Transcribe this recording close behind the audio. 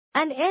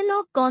An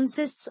airlock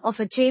consists of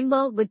a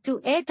chamber with two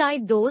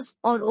airtight doors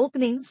or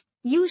openings,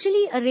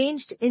 usually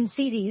arranged in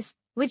series,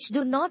 which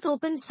do not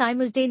open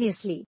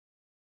simultaneously.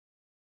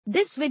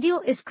 This video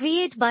is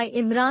created by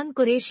Imran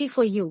Qureshi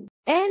for you.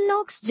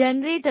 Airlocks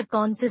generate a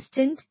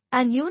consistent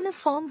and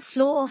uniform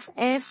flow of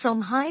air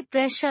from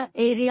high-pressure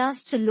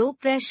areas to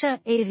low-pressure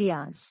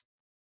areas.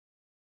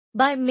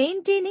 By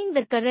maintaining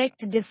the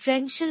correct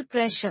differential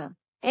pressure,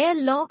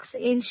 airlocks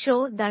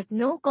ensure that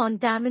no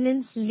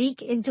contaminants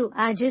leak into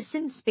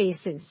adjacent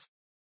spaces.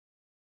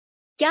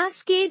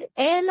 Cascade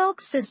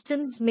airlock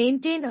systems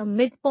maintain a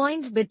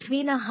midpoint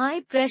between a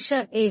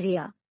high-pressure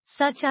area,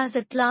 such as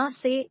a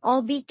Class A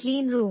or B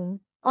clean room,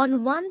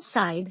 on one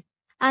side,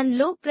 and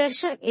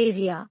low-pressure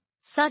area,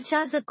 such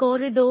as a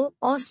corridor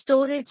or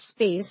storage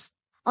space,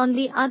 on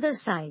the other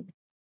side.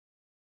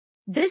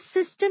 This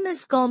system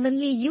is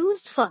commonly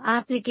used for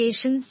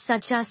applications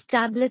such as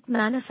tablet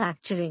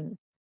manufacturing,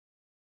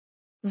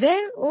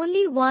 where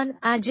only one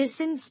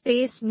adjacent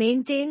space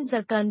maintains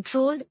a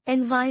controlled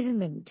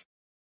environment.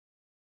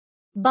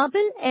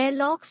 Bubble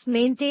airlocks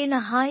maintain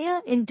a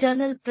higher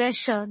internal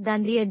pressure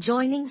than the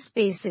adjoining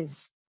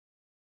spaces.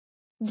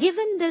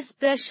 Given this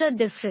pressure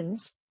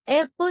difference,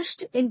 air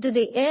pushed into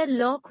the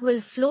airlock will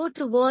flow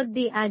toward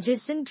the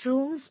adjacent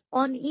rooms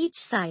on each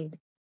side.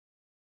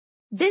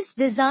 This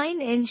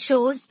design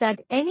ensures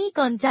that any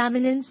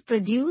contaminants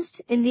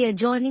produced in the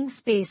adjoining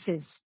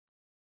spaces,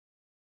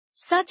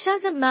 such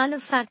as a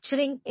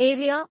manufacturing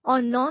area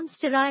or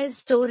non-sterile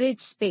storage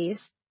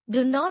space,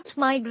 do not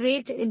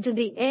migrate into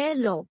the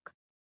airlock.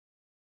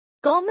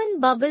 Common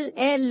bubble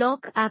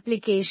airlock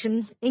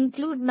applications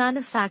include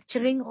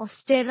manufacturing of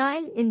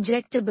sterile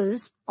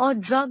injectables or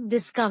drug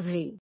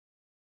discovery.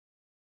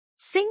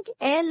 Sink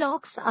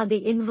airlocks are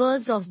the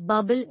inverse of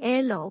bubble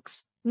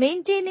airlocks,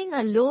 maintaining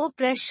a lower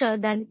pressure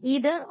than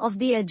either of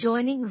the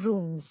adjoining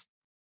rooms.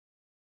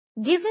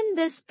 Given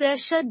this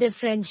pressure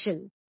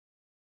differential,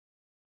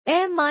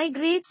 air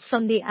migrates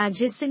from the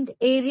adjacent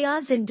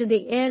areas into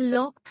the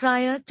airlock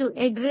prior to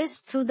egress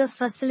through the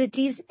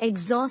facility's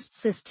exhaust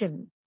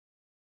system.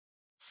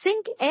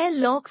 Sink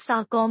airlocks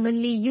are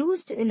commonly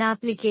used in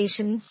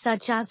applications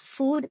such as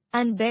food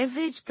and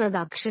beverage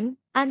production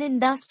and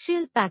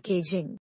industrial packaging.